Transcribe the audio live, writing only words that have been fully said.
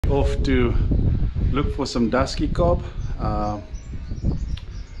off to look for some dusky cob.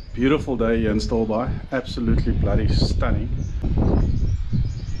 Beautiful day here in Stilbaai, absolutely bloody stunning.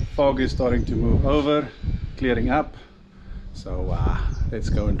 Fog is starting to move over, clearing up, so let's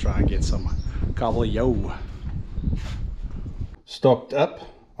go and try and get some kabeljauw. Stocked up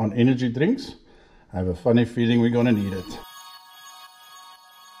on energy drinks. I have a funny feeling we're gonna need it.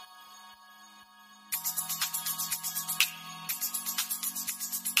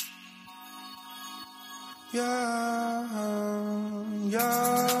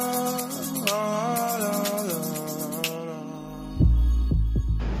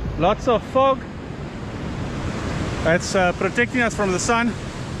 Lots of fog. That's protecting us from the sun.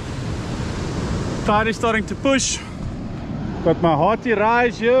 Tide is starting to push. Got my hearty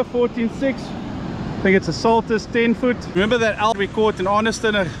rise here, 14.6. I think it's a saltus 10 foot. Remember that elk we caught in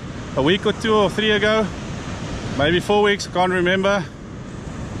Arniston a week or 2 or 3 ago? Maybe 4 weeks, can't remember.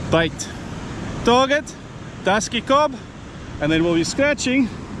 Bait. Target, dusky cob, and then we'll be scratching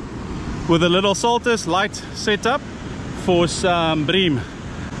with a little saltus light setup for some bream.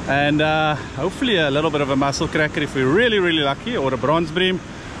 And hopefully a little bit of a muscle cracker if we're really lucky, or a bronze bream.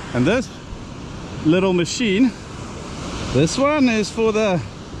 And this little machine, this one is for the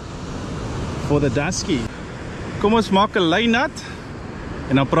dusky. Kom ons maak 'n lynat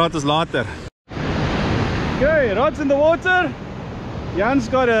en dan praat ons later. Okay, rods in the water. Jan's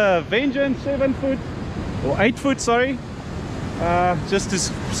got a Vengeance 7 foot or 8 foot, sorry, just to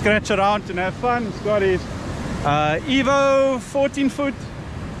scratch around and have fun. He's got his Evo 14 foot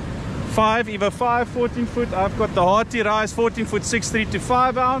 5, Evo 5 14 foot. I've got the Hearty Rise 14 foot 6.3 to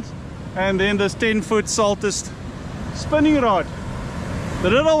 5 ounce, and then this 10 foot Saltus spinning rod. The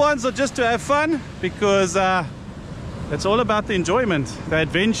little ones are just to have fun, because it's all about the enjoyment, the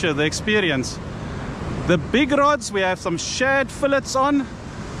adventure, the experience. The big rods, we have some shad fillets on,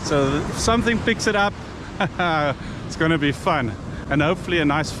 so if something picks it up, it's going to be fun, and hopefully a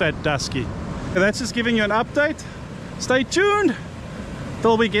nice fat dusky. That's just giving you an update. Stay tuned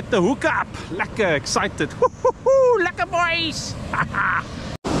till we get the hook up. Lekker excited. Lekker boys.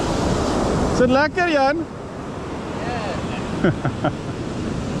 Is it lekker, Jan? Yeah.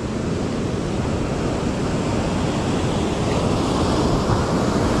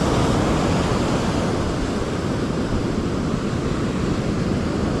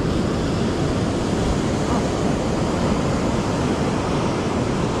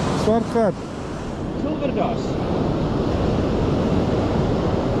 Swartgat. Silverdas.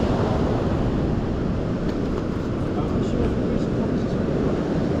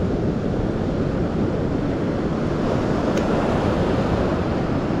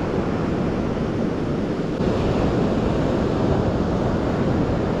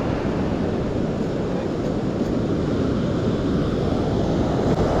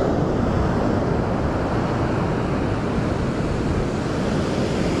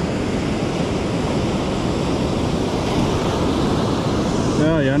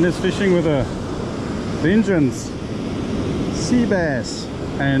 Jan is fishing with a Vengeance sea bass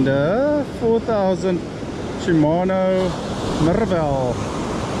and a 4000 Shimano Mirabel.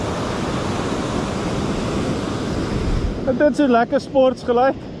 Het dit so lekker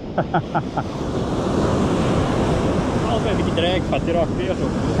sportsgeluid? Altijd een beetje dreig, gaat hier achter zo.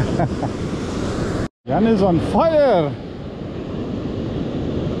 Jan is on fire!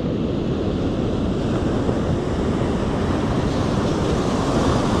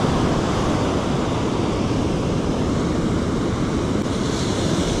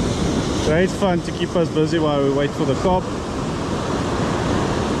 Great fun to keep us busy while we wait for the cob.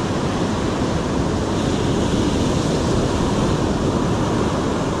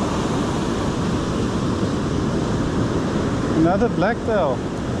 Another blacktail.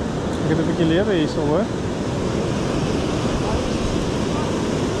 Ek het 'n bietjie lewe hierso hoor.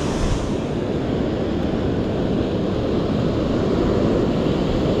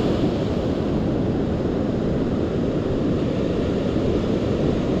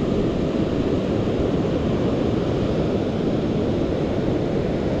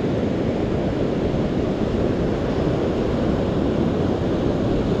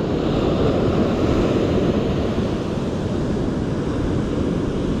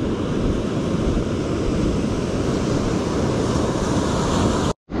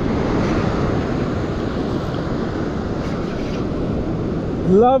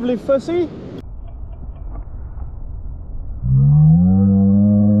 Lovely fussy.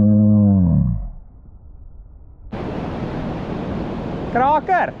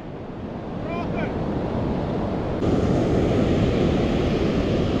 Kraker.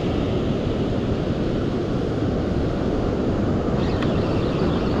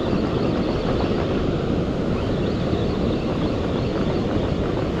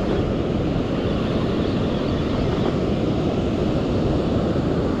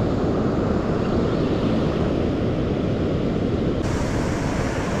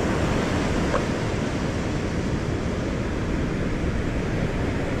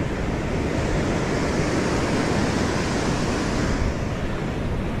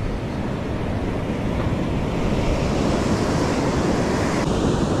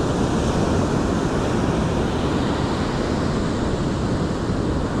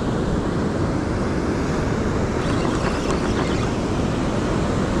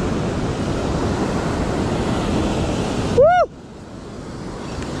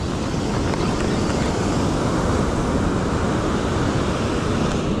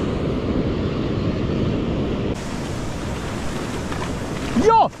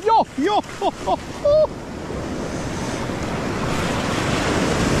 So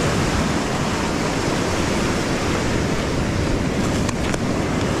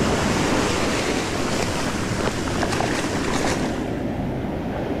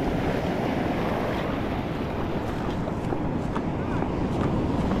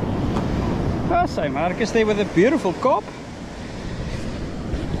Marcus there with a beautiful cop.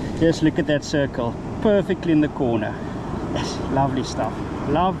 Just look at that circle, perfectly in the corner. Yes, lovely stuff,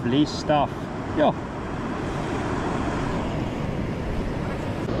 lovely stuff. Yeah.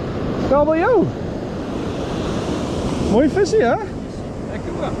 Kabeljou. Mooi visie, hè?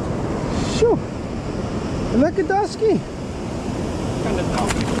 Lekker ook. Sjoe. Lekker daskie. Kan dit nou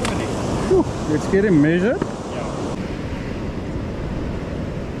niet doen, nie? Sjoe. Let's get him measured. Ja.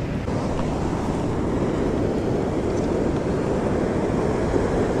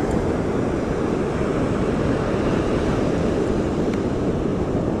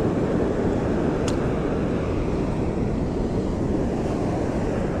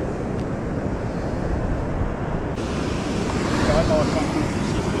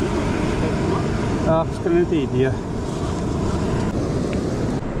 Ja, verskillende idee.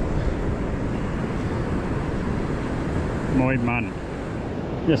 Mooi man.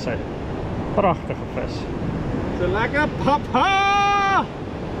 Dis hy. Pragtige vis. So lekker papa!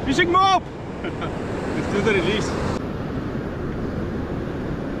 Fishing mop! Let's do the release.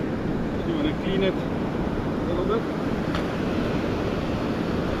 You want to clean it a little bit?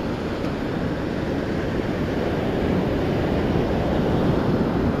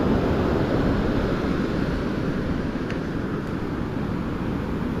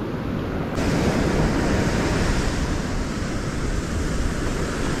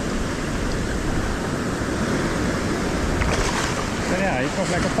 Ja, hij is nog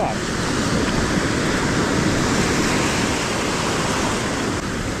lekker vaart.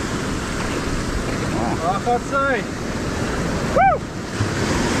 Waar gaat sy? Woe!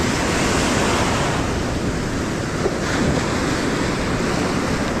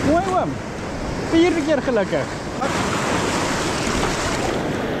 Mooi oom. 4 keer gelukkig.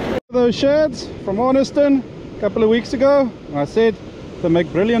 Those sheds from Orniston a couple of weeks ago. I said they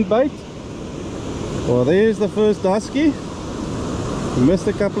make brilliant bait. Well, there's the first dusky. We missed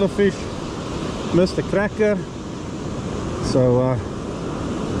a couple of fish, missed a cracker, so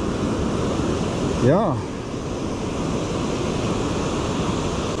yeah,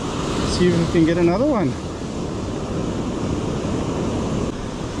 see if we can get another one.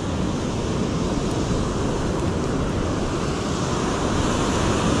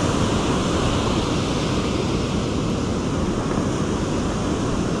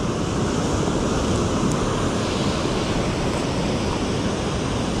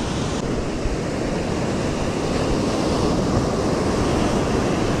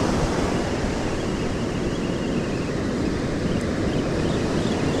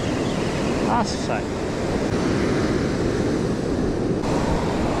 Assai.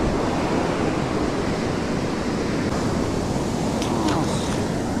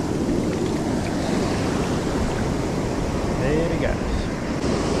 There he goes.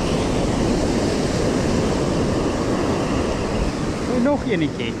 Nog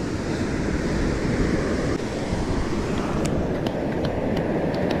enetjie.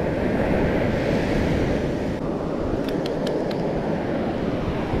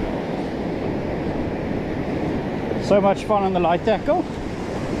 So much fun on the light tackle.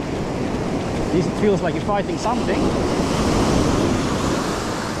 At least it feels like you're fighting something.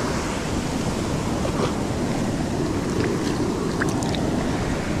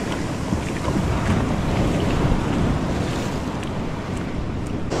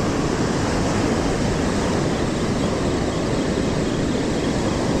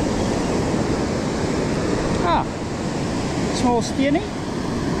 Ah, small steenie.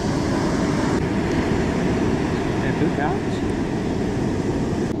 Look out.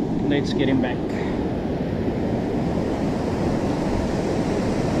 Let's get him back.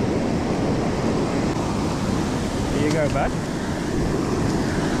 There you go, bud.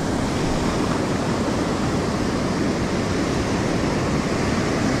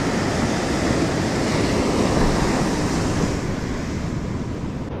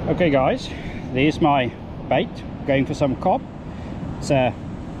 Okay guys, there's my bait. Going for some cob. It's a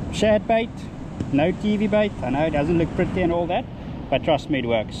shad bait. No TV bait. I know it doesn't look pretty and all that, but trust me, it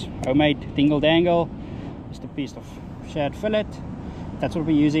works. Homemade dingle dangle, just a piece of shad fillet. That's what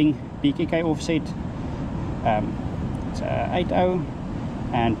we're using. BKK offset. It's a 8.0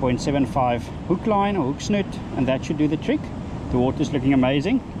 and 0.75 hook line or hook snoot, and that should do the trick. The water's looking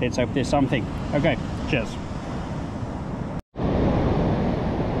amazing. Let's hope there's something. Okay, cheers.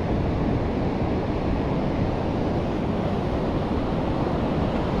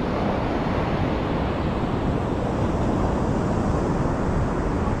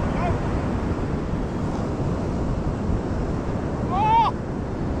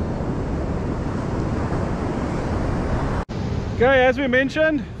 Okay, as we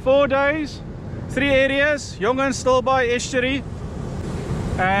mentioned, 4 days, 3 areas, Jongens, Stilbaai, estuary,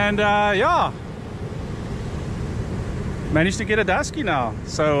 and yeah, managed to get a dusky now,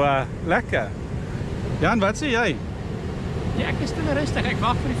 so lekker. Jan, wat sê jy? Ja, ek is te rustig, ek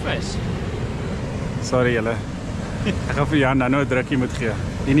wag vir die vis. Sorry julle, ek gaan vir Jan nou 'n drukkie moet gee.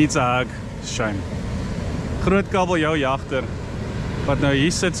 He needs a hug, shame. Groot kabeljauwjagter, wat nou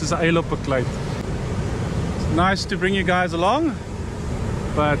hier sit soos 'n eil op 'n kluit. It's nice to bring you guys along,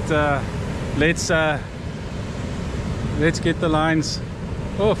 but let's get the lines.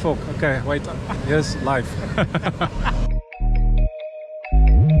 Oh fuck, okay, wait, here's live.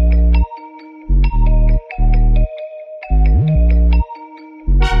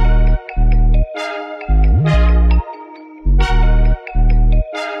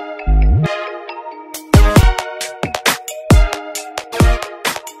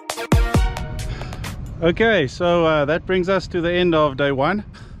 Okay, so that brings us to the end of day 1.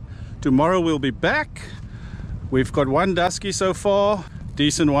 Tomorrow we'll be back. We've got 1 dusky so far,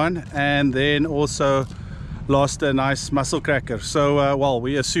 decent one, and then also lost a nice mussel cracker. So well,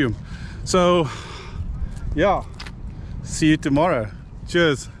 we assume. So yeah, see you tomorrow.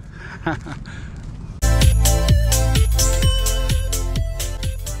 Cheers.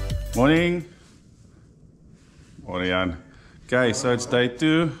 Morning. Morning, Jan. Okay, so it's day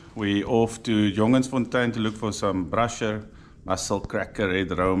 2. We're off to Jongensfontuin to look for some brusher, mussel cracker,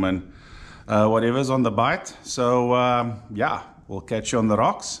 red Roman, whatever's on the bite. So yeah, we'll catch you on the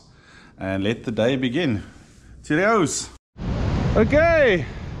rocks and let the day begin. Cheerios. Okay,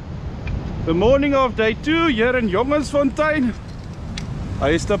 the morning of day 2 here in Jongensfontuin. Hy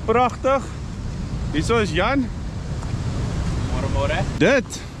is te pragtig. Hierso is Jan. Môre.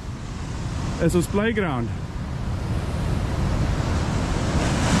 Dit is ons playground.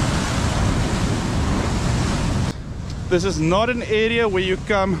 This is not an area where you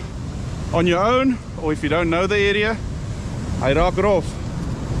come on your own, or if you don't know the area. Hy raak rof.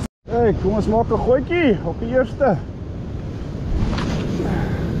 Hey, kom ons maak 'n gootjie op die eerste.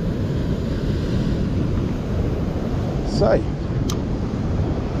 Sy.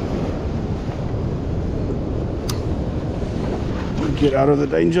 Get out of the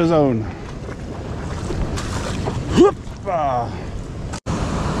danger zone. Hoppa.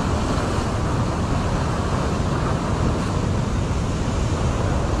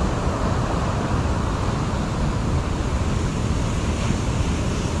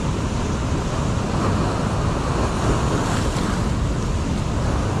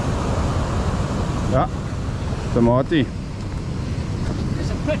 Ja, tomatie. Dis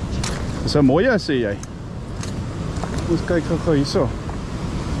 'n put. Dis 'n mooie, sê jy. Ons kyk gou hierso.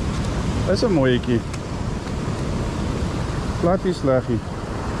 Dis 'n mooietjie. Platie sleggie.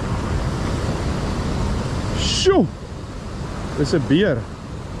 Sjoe! Dis 'n beer.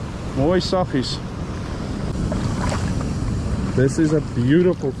 Mooi saggies. This is a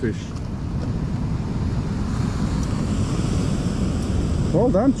beautiful fish. Well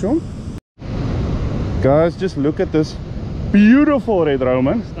done, chum. Guys, just look at this beautiful red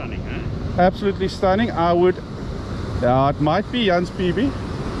Roman. Stunning, hè? Absolutely stunning. I would, yeah, it might be Jan's PB.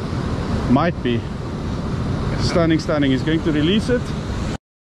 Might be. Stunning, stunning. He's going to release it.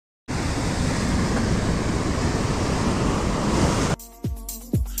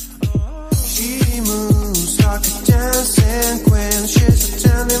 She moves like a dancing queen. She's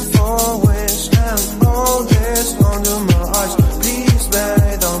attending for wish and all this under my eyes. Please,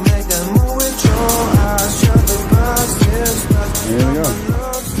 babe, don't make that move with your eyes. Shut the glass, this Here we go.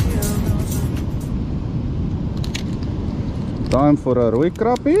 Time for a rooi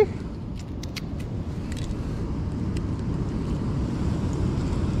krappie.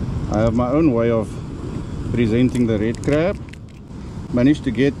 I have my own way of presenting the red crab. Managed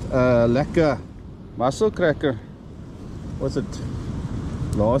to get a lekker mussel cracker. What's it?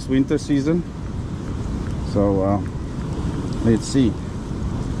 Last winter season. So let's see.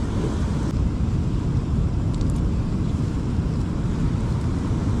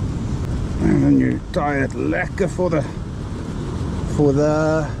 And then you tie it lekker for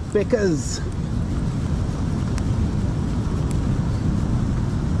the pickers.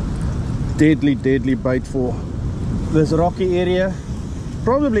 Deadly, deadly bait for this rocky area.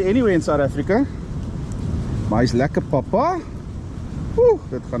 Probably anywhere in South Africa. Maar hy's lekker papa. Oeh,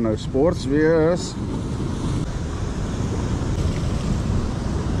 dit gaan nou sports wees.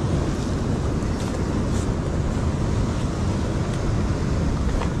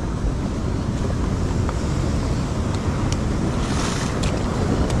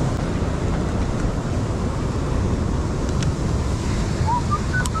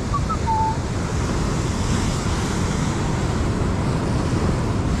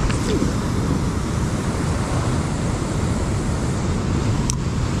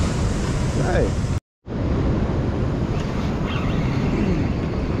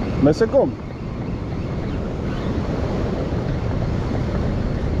 Mis ek hom?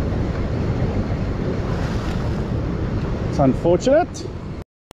 It's unfortunate.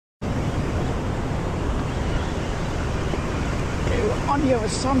 On here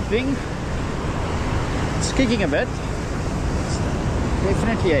was something. It's kicking a bit. It's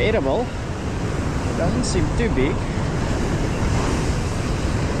definitely edible. It doesn't seem too big.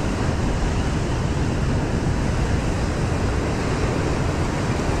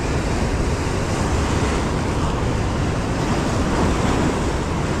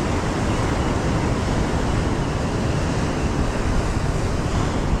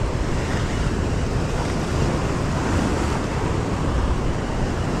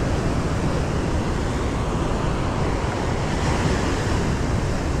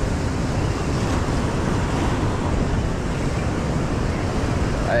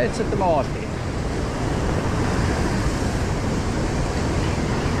 It's at the market.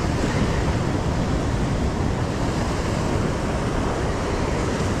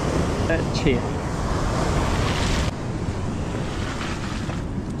 Cheers.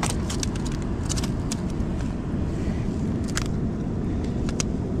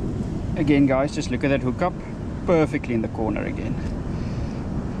 Again guys, just look at that hookup, perfectly in the corner again.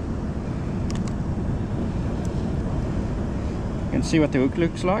 You can see what the hook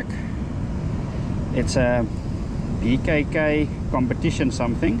looks like. It's a BKK competition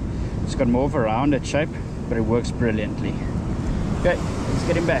something. It's got more of a rounded shape, but it works brilliantly. Okay, let's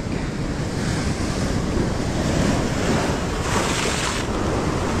get him back.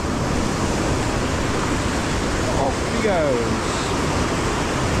 Off he goes.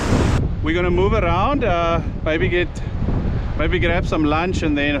 We're gonna move around, maybe grab some lunch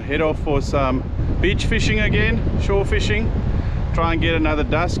and then head off for some beach fishing again, shore fishing. Try and get another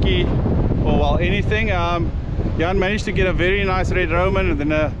dusky or well anything. Jan managed to get a very nice red Roman and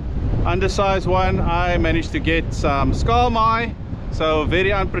then a undersized one. I managed to get some Stilbaai, so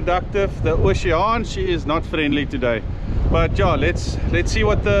very unproductive. The ocean, she is not friendly today, but yeah, let's see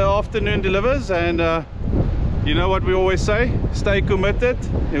what the afternoon delivers. And you know what we always say, stay committed,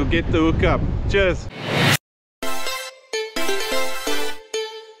 you'll get the hook up. Cheers.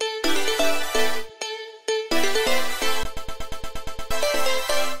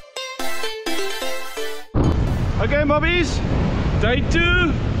 Okay mobbies, day 2,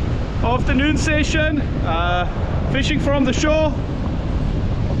 afternoon session, fishing from the shore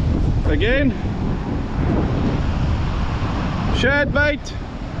again. Shad bait,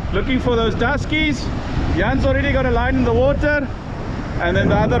 looking for those duskies. Jan's already got a line in the water, and then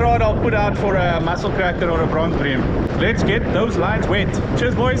the other rod I'll put out for a mussel cracker or a bronze bream. Let's get those lines wet.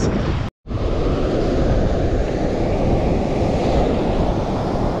 Cheers boys.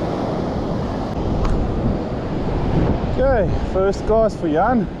 Okay, first cast for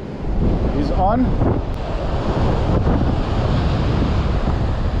Jan. He's on.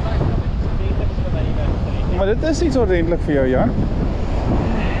 Maar dit is iets ordentlik vir jou, Jan.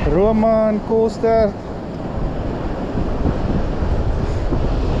 Roman, Koolster.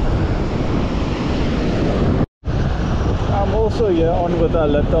 I'm also here on with a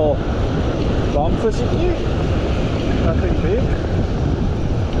little bumpfishy. Nothing big.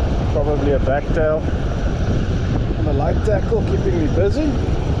 Probably a backtail. And a light tackle keeping me busy.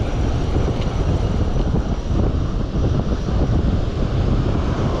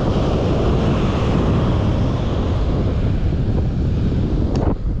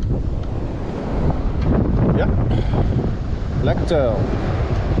 Yeah, blacktail.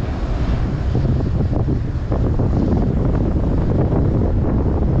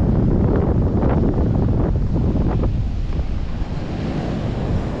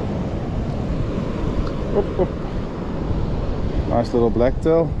 Oop, oop. Nice little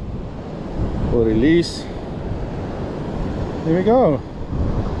blacktail. We'll release. Here we go.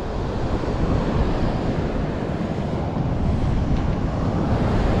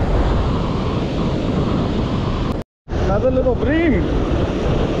 Another little bream.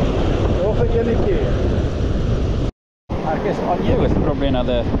 Nog een jelletje. Marcus, on you with probably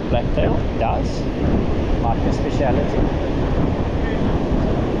another blacktail. Does Marcus speciality?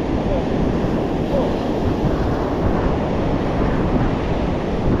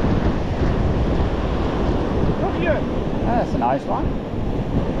 That's a nice one.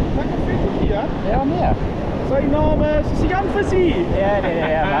 Lekker visje hier. Ja, meer. Sy naam is Jan Visie. Ja,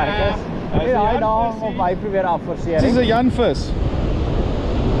 nee, Marcus. Ja, nou, of my probeer afforceer. This is a Jan vis.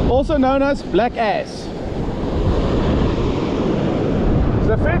 Also known as black ass. Dis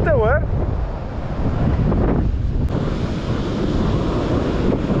 'n vette hoor.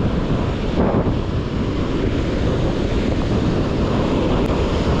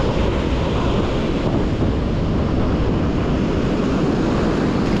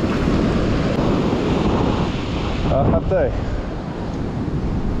 Up there.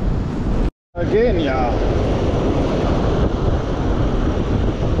 Again, yeah.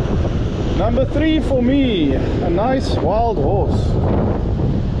 Number 3 for me, a nice wild horse.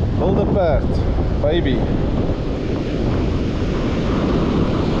 Wildepaard, baby.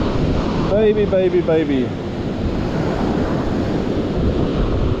 Baby, baby, baby.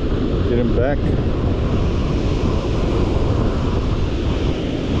 Get him back.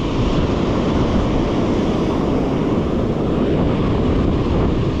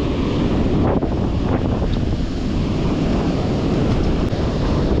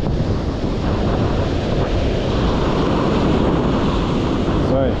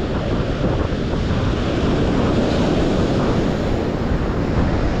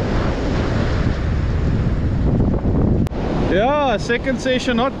 Yeah, second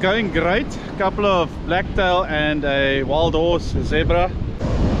session not going great. Couple of blacktail and a wild horse, a zebra.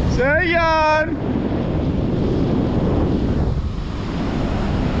 Say Jan!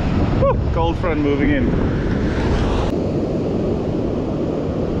 Whew, cold front moving in.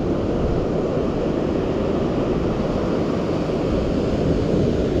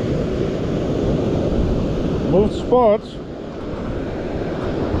 Moved spots.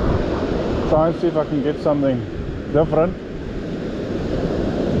 Try and see if I can get something different.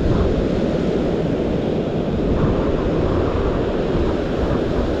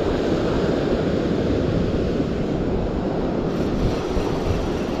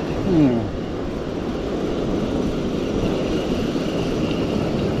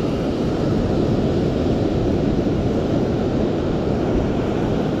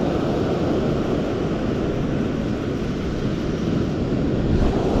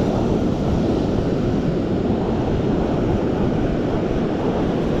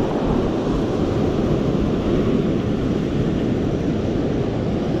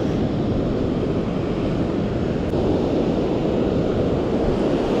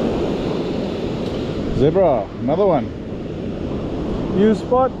 Zebra, another one. New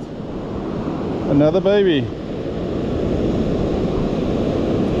spot, another baby.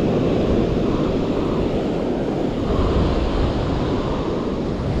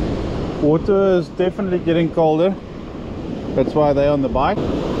 Water is definitely getting colder. That's why they're on the bike.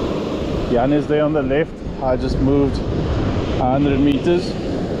 Jan is there on the left. I just moved 100 meters.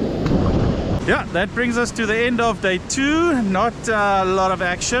 Yeah, that brings us to the end of day 2. Not a lot of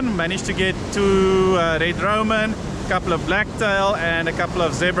action. Managed to get 2 red Roman, a couple of blacktail and a couple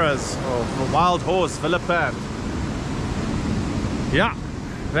of zebras, or wild horse, Wildepaard. Yeah,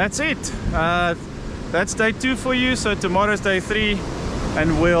 that's it. That's day 2 for you. So tomorrow's day 3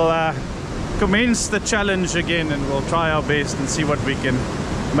 and we'll commence the challenge again, and we'll try our best and see what we can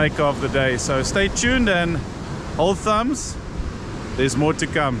make of the day. So stay tuned and hold thumbs. There's more to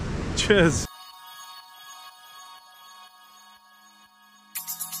come. Cheers.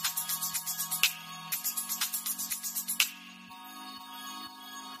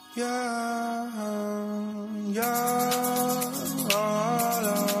 Yeah.